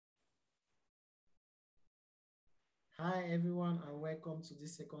Hi everyone and welcome to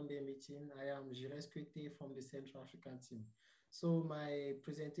this second day meeting. I am Giresse Kuete from the Central African team. So my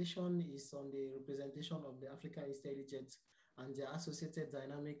presentation is on the representation of the African intelligence and the associated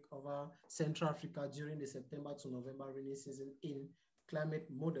dynamic over Central Africa during the September to November rainy season in climate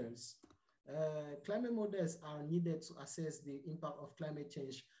models. Climate models are needed to assess the impact of climate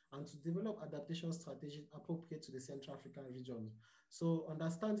change and to develop adaptation strategies appropriate to the Central African region. So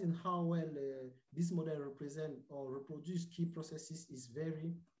understanding how well this model represent or reproduce key processes is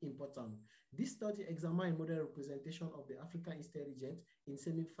very important. This study examines model representation of the African Easterly jet in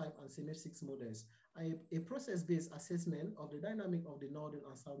CEMIP 5 and CEMIP 6 models. A process-based assessment of the dynamic of the northern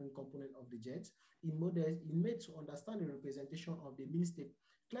and southern component of the jet in models is made to understand the representation of the mean state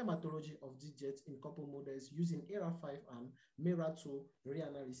climatology of the jet in couple models using ERA5 and MERA2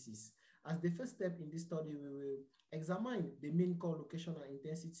 reanalysis. As the first step in this study, we will examine the mean core location and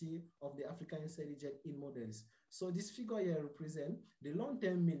intensity of the African insteady jet in models. So this figure here represents the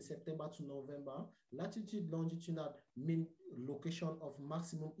long-term mean September to November, latitude, longitudinal mean location of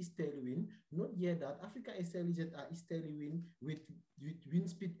maximum easterly wind. Note here that African easterly jet are easterly wind with wind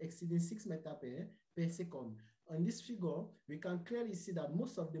speed exceeding 6 meters per second. On this figure, we can clearly see that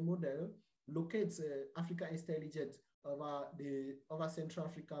most of the model locates African easterly jet over Central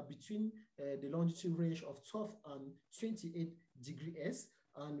Africa between the longitude range of 12 and 28 degrees S,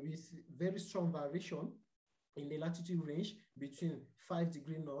 and with very strong variation in the latitude range between 5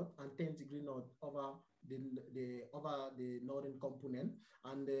 degrees north and 10 degrees north over the northern component,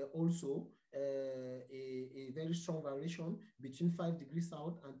 and also a very strong variation between 5 degrees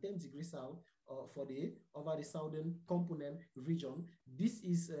south and 10 degrees south for over the southern component region. This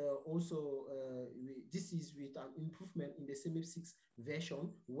is this is with an improvement in the CEMIP 6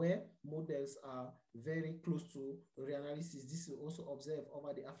 version where models are very close to reanalysis. This is also observed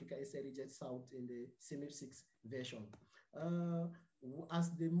over the Africa SLE Jet South in the CEMIP 6 version.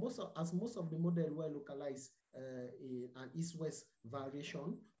 As most of the model were localized in an east-west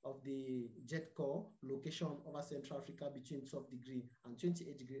variation of the jet core location over Central Africa between 12 degree and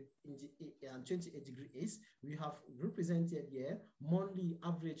 28 degree east, we have represented here monthly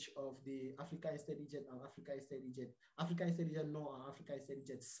average of the Africa Steady Jet and Africa Steady Jet North and Africa Steady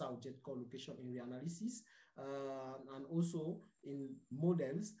Jet South jet core location in reanalysis, and also in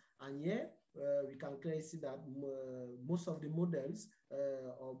models. And here we can clearly see that most of the models,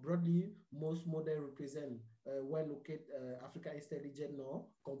 or broadly, most models represent well located Africa Easterly Jet North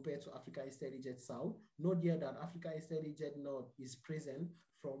compared to Africa Easterly Jet South. Note here that Africa Easterly Jet North is present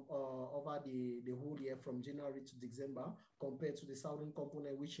from over the whole year from January to December compared to the southern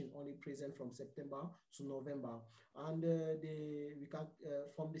component, which is only present from September to November. And we can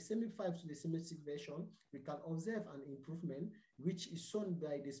from the CEMIP 5 to the CEMIP 6 version, we can observe an improvement, which is shown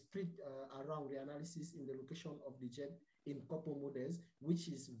by the split around reanalysis in the location of the jet in couple models, which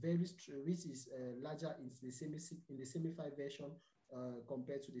is larger in the CEMIP 5 version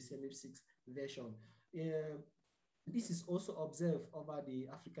compared to the CEMIP 6 version. This is also observed over the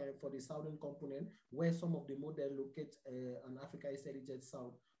Africa for the southern component, where some of the models locate an Africa Easterly Jet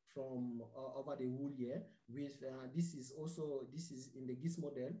South from over the whole year. With this is in the GIS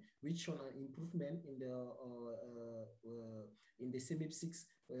model, which shown an improvement in the CEMIP 6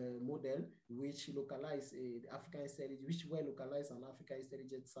 model, which localized African Easterly, which were localized on Africa Easterly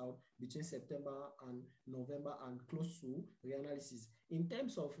Jet South between September and November and close to reanalysis. In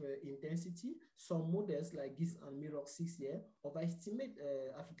terms of intensity, some models like GIS and MIROC 6 here overestimate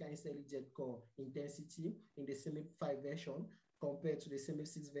African Easterly Jet core intensity in the CEMIP 5 version compared to the CEMIP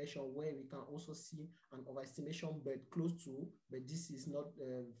 6 version, where we can also see an overestimation, but this is not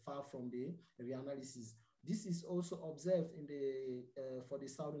far from the reanalysis. This is also observed in for the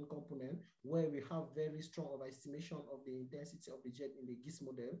southern component, where we have very strong overestimation of the intensity of the jet in the GIS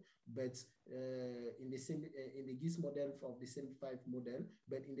model, but in the GIS model of the CEMIP 5 model,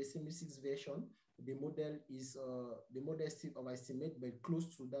 but in the CEMIP 6 version, the model still overestimate, but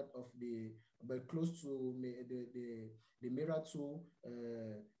close to that of the MERA2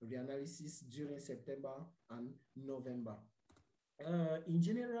 reanalysis during September and November. In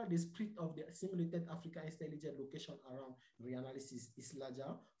general, the split of the simulated African Easterly Jet location around reanalysis is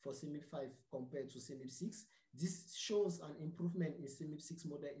larger for CEMIP 5 compared to CEMIP 6. This shows an improvement in CEMIP 6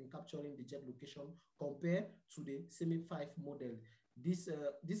 model in capturing the jet location compared to the CEMIP 5 model.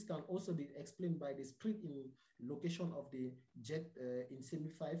 This can also be explained by the split in location of the jet in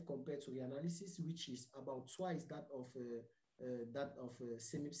CEMIP 5 compared to reanalysis, which is about twice that of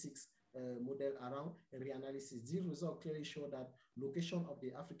CEMIP 6 model around reanalysis. These results clearly show that location of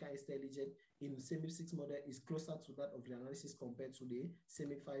the African STL jet in semi-6 model is closer to that of reanalysis compared to the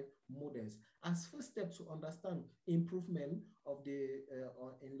semi-5 models. As first step to understand improvement of the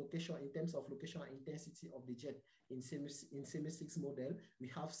in location, in terms of location and intensity of the jet in semi-6 model, we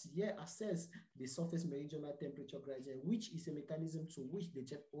have here assessed the surface meridional temperature gradient, which is a mechanism to which the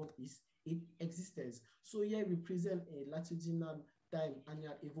jet owed is in existence. So here we present a latitudinal time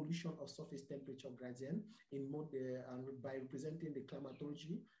annual evolution of surface temperature gradient in mode and by representing the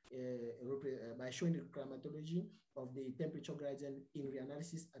climatology, by showing the climatology of the temperature gradient in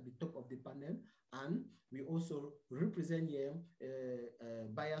reanalysis at the top of the panel. And we also represent here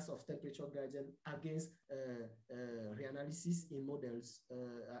bias of temperature gradient against reanalysis in models,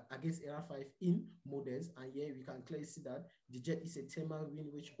 against AR5 in models. And here we can clearly see that the jet is a thermal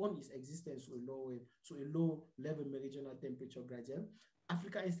wind which owes its existence to a low level meridional temperature gradient.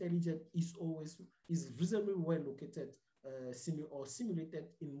 African STL jet is reasonably well located simulated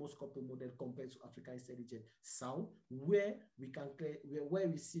in most couple model compared to African STL jet South, where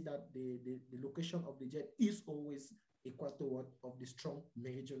we see that the location of the jet is always equal to what of the strong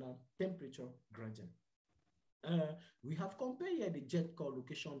meridional temperature gradient. We have compared here the jet core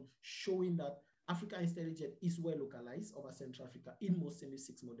location, showing that African STL jet is well localized over Central Africa in most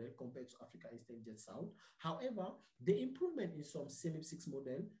semi-6 model compared to African STL jet South. However, the improvement in some semi-6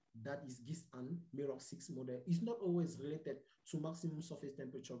 model, that is GIS and Mirror 6 model, is not always related to maximum surface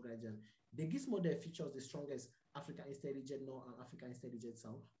temperature gradient. The GIS model features the strongest African STL jet North and African STL jet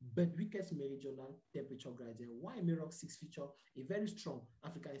South, but weakest meridional temperature gradient, while Mirror 6 feature a very strong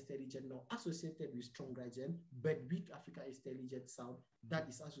African STL jet North associated with strong gradient, but weak African STL jet South that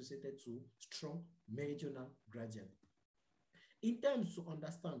is associated to strong meridional gradient. In terms to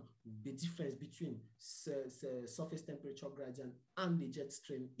understand the difference between surface temperature gradient and the jet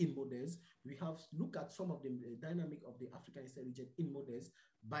stream in models, we have looked at some of the dynamic of the African STL jet in models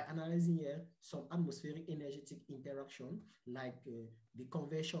by analyzing here some atmospheric energetic interaction, like the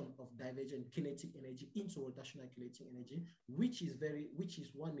conversion of divergent kinetic energy into rotational kinetic energy, which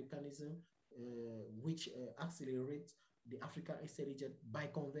is one mechanism which accelerates the African STL jet by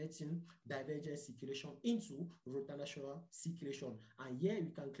converting divergent circulation into rotational circulation. And here we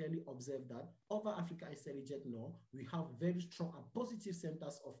can clearly observe that over African STL jet North, we have very strong and positive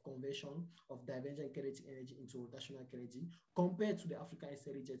centers of conversion of divergent kinetic energy into rotational energy compared to the African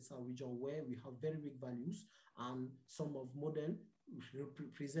STL jet South region, where we have very weak values and some of model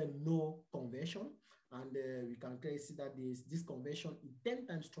present no conversion. And we can clearly see that this conversion is 10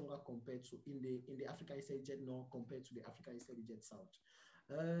 times stronger compared to in the African STL jet North compared to the African STL jet South.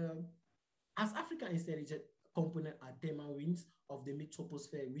 As African STL jet component are thermal winds of the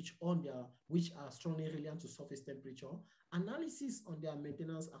mid-troposphere, which are strongly reliant to surface temperature, analysis on their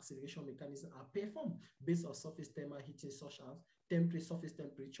maintenance acceleration mechanism are performed based on surface thermal heating, such as surface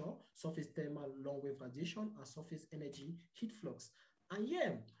temperature, surface thermal long wave radiation, and surface energy heat flux. And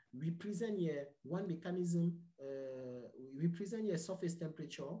here, we present here one mechanism, we present here surface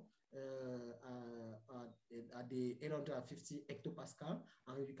temperature at the 850 hectopascal,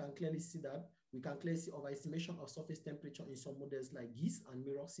 and we can clearly see overestimation of surface temperature in some models like GIS and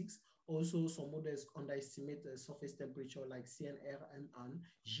Mirror 6. Also, some models underestimate surface temperature like CNRM and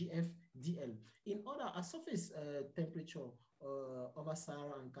GFDL. In order, a surface temperature over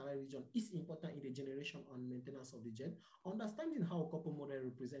Sahara and Kara region is important in the generation and maintenance of the jet. Understanding how a couple model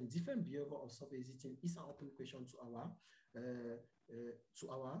represent different behavior of surface heating is an open question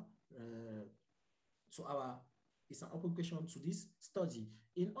it's an open question to this study.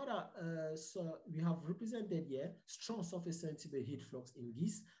 In order, so we have represented here strong surface sensible heat flux in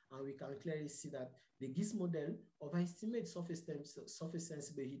GIS, and we can clearly see that the GIS model overestimates surface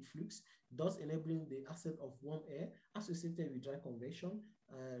sensible heat flux, thus enabling the access of warm air associated with dry convection,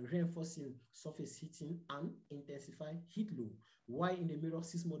 reinforcing surface heating and intensify heat load. While in the Mirror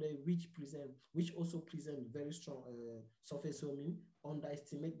 6 model, which also present very strong surface warming,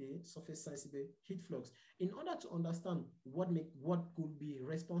 underestimate the surface sensible heat flux. In order to understand what could be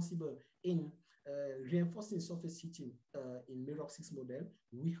responsible in reinforcing surface heating in Mirror 6 model,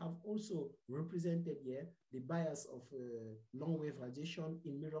 we have also represented here the bias of long wave radiation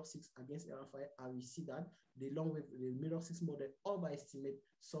in Mirror 6 against AR5, and we see that the Mirror 6 model overestimate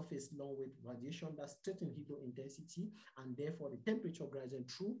surface long wave radiation that threaten heat load intensity and therefore the temperature gradient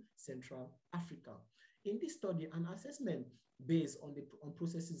through Central Africa. In this study, an assessment based on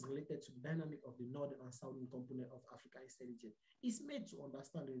processes related to the dynamic of the northern and southern component of African East region is made to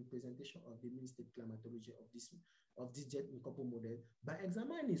understand the representation of the mean state climatology of this jet couple model. By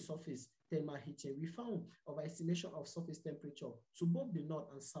examining surface thermal heating, we found overestimation of surface temperature to both the north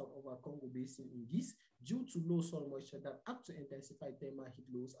and south of our Congo basin in this due to low soil moisture that act to intensify thermal heat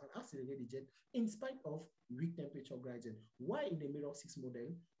loads and accelerate the jet in spite of weak temperature gradient. While in the Mirror 6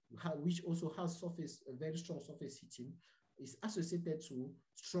 model, which also has a very strong surface heating, is associated to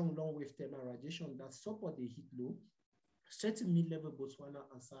strong long-wave thermal radiation that support the heat low, strengthen mid-level Botswana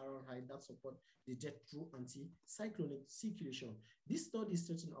and Saharan high that support the jet through anti-cyclonic circulation. This study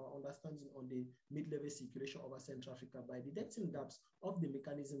strengthened our understanding on the mid-level circulation over Central Africa by detecting gaps of the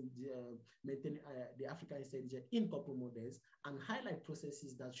mechanism maintaining the African intelligence in couple models and highlight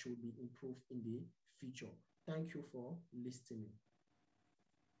processes that should be improved in the future. Thank you for listening.